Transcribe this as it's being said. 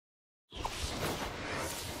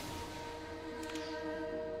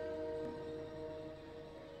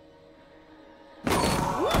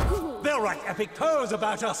write epic prose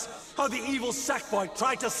about us. How the evil Sackboy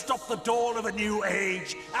tried to stop the dawn of a new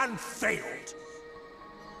age and failed.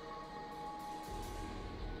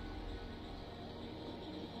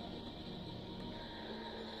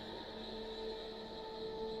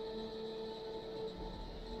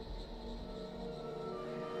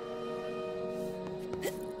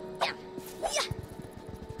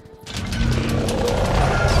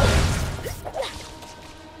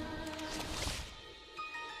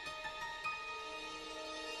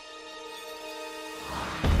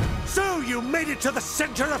 So you made it to the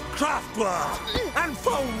center of Craftworld! And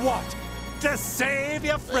for what? To save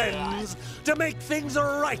your friends? To make things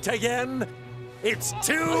right again? It's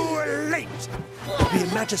too late! The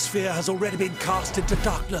Magisphere has already been cast into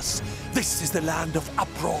darkness. This is the land of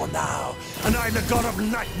uproar now, and I'm the god of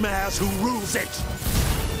nightmares who rules it!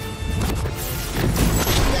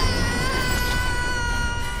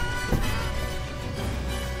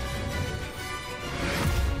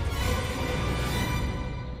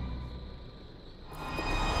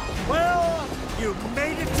 Well, you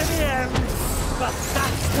made it to the end, but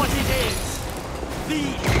that's what it is. The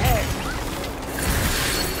end.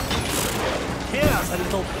 Here's a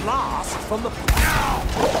little blast from the... Ow!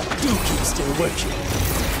 Do keep still, won't you?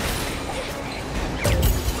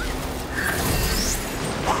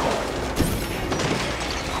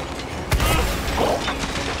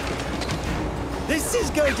 This is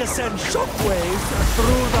going to send shockwaves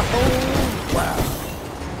through the whole world.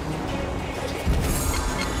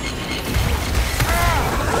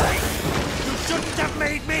 You shouldn't have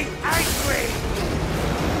made me angry!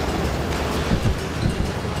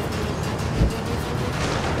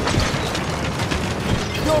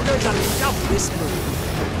 You're going to love this move.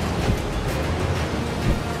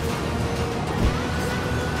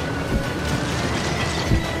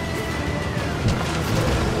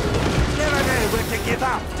 Never know when to give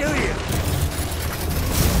up, do you?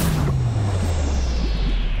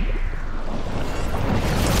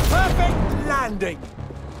 Perfect landing.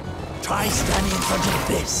 Try standing in front of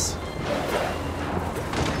this.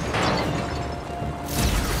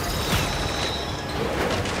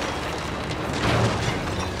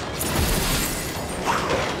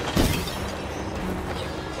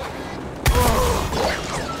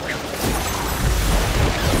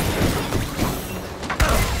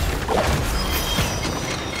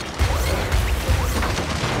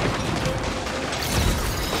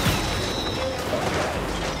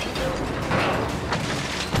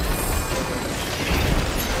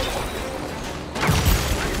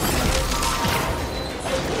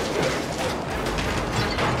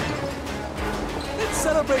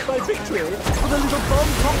 Celebrate my victory with a little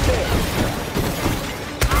bomb cocktail.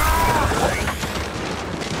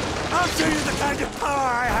 I'll show you the kind of power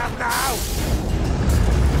I have now.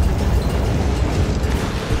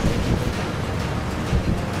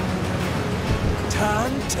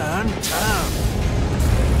 Turn, turn, turn.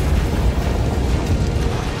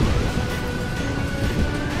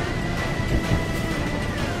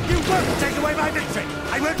 You won't take away my victory.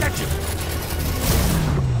 I won't let you.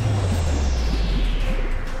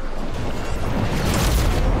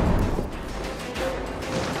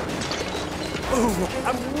 Oh,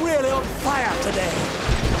 I'm really on fire today.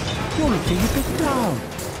 You're looking a bit down.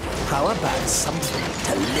 How about something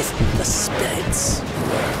to lift the spirits?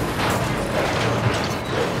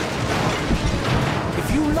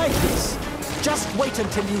 If you like this, just wait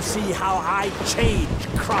until you see how I change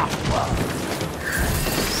Craftworld.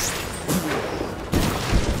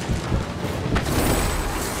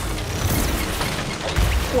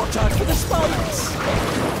 Watch out for the spikes!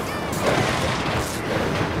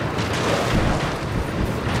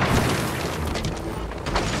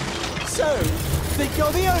 So, think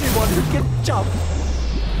you're the only one who can jump?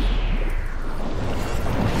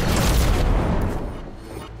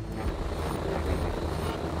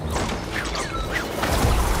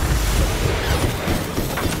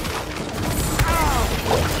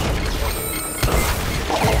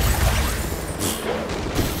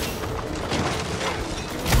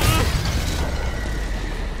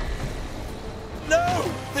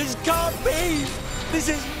 No! This can't be! This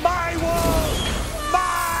is my world!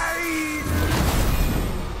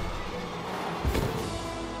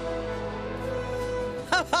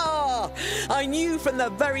 I knew from the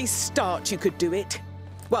very start you could do it.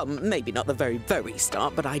 Well, maybe not the very, very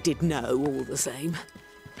start, but I did know all the same.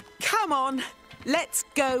 Come on, let's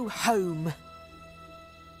go home.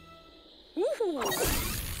 Ooh.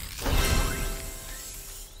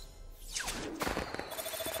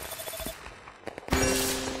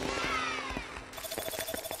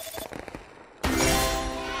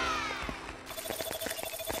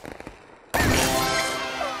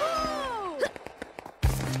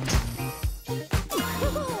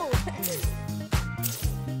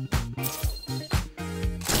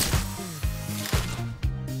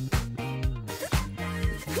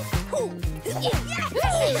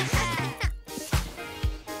 Woo!